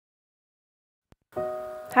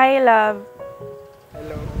Hi, love.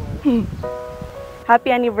 Hello.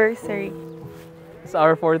 Happy anniversary. It's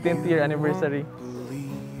our 14th year anniversary.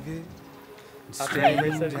 Happy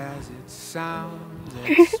anniversary.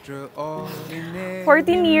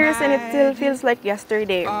 14 years and it still feels like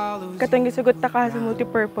yesterday. Katong gisugot ta ka sa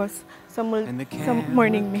multipurpose sa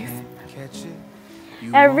morning miss.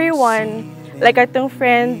 Everyone, like atong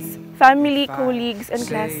friends, family, colleagues, and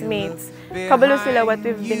classmates, kabalo sila what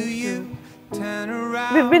we've been through.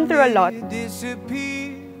 We've been through a lot,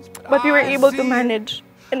 but we were able to manage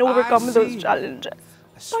and overcome those challenges.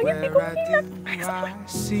 I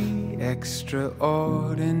see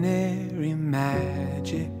extraordinary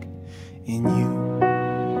magic in you.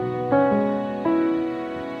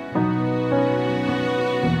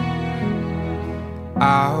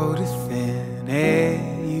 Out of thin air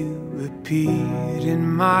you appeared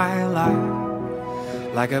in my life,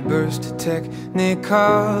 like a burst of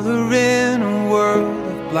technicolor in a world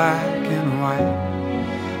of black and white.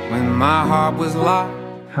 When my heart was locked,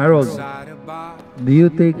 Harold, do you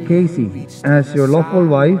take Kaycy as your lawful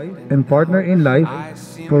wife and partner in life,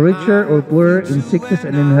 for richer or poorer, in sickness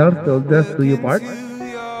and in health, till death do you part?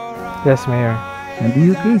 Yes, Mayor. And do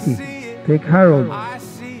you, Kaycy, take Harold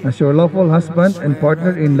as your lawful husband and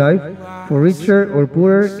partner in life, for richer or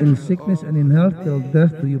poorer, in sickness and in health, till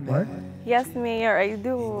death do you part? Yes, Mayor, I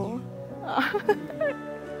do.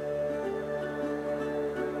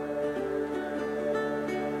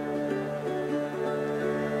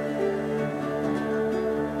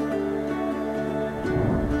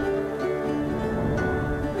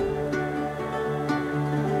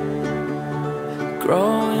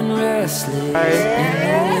 growing restless in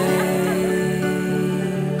the way,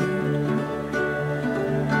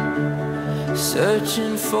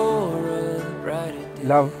 searching for a brighter day.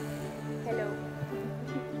 Love. Hello.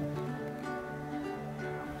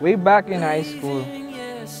 Way back in high school,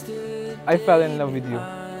 I fell in love with you.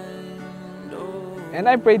 And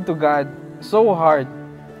I prayed to God so hard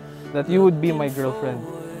that you would be my girlfriend.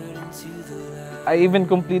 I even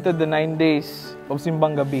completed the 9 days of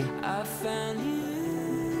Simbang Gabi.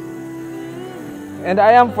 And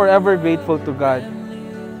I am forever grateful to God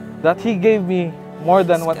that He gave me more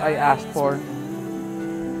than what I asked for.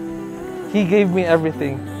 He gave me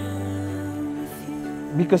everything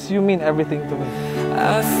because you mean everything to me.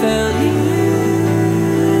 I felt you,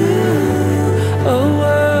 a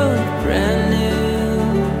world brand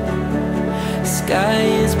new, sky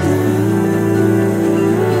is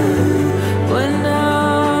blue when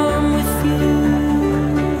I'm with you.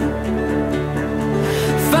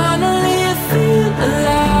 Finally I feel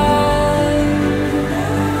alive,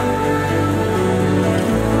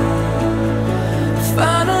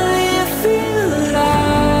 finally I feel alive.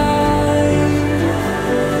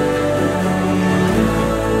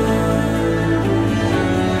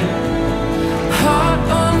 Heart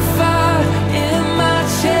on fire in my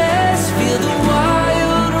chest, feel the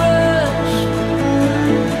wild rush.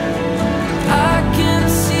 I can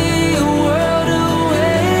see a world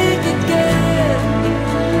awake again.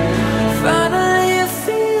 Finally I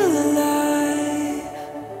feel alive.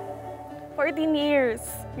 14 years.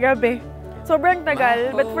 Grabe. Sobrang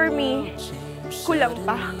tagal, but for me, kulang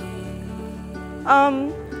pa.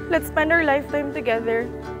 Let's spend our lifetime together,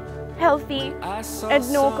 healthy, and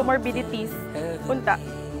no comorbidities. Punta.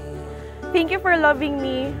 Thank you for loving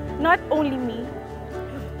me, not only me,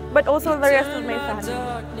 but also the rest of my family.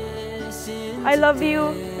 I love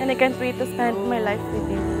you, and I can't wait to spend my life with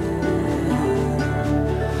you.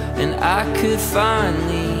 And I could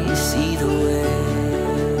finally see the way.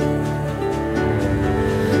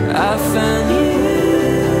 I found you,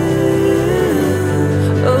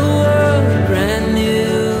 a world brand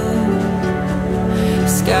new,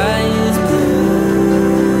 sky is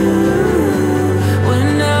blue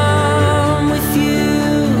when I'm with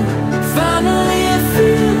you. Finally I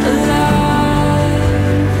feel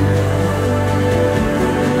alive,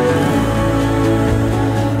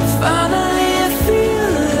 finally I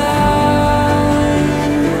feel alive.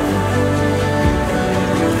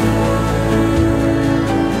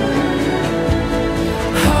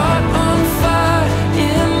 Heart on fire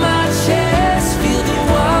in my chest, feel the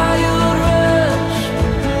wild rush.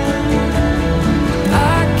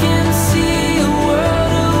 I can see a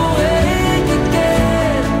world awake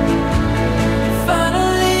again.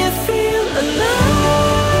 Finally I feel alive,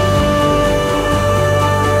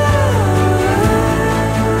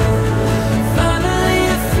 finally I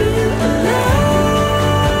feel alive,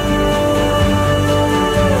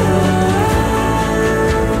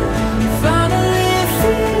 finally I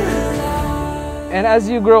feel alive. And as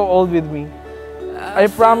you grow old with me, I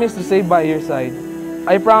promise to stay by your side.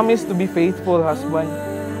 I promise to be faithful husband,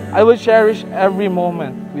 I will cherish every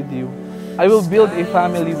moment with you. I will build a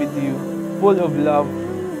family with you, full of love,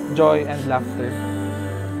 joy, and laughter.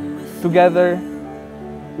 Together,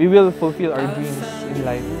 we will fulfill our dreams in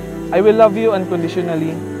life. I will love you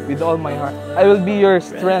unconditionally with all my heart. I will be your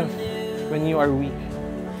strength when you are weak.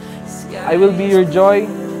 I will be your joy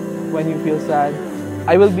when you feel sad.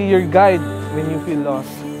 I will be your guide when you feel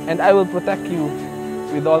lost. And I will protect you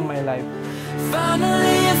with all my life.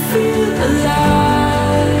 Finally I feel alive.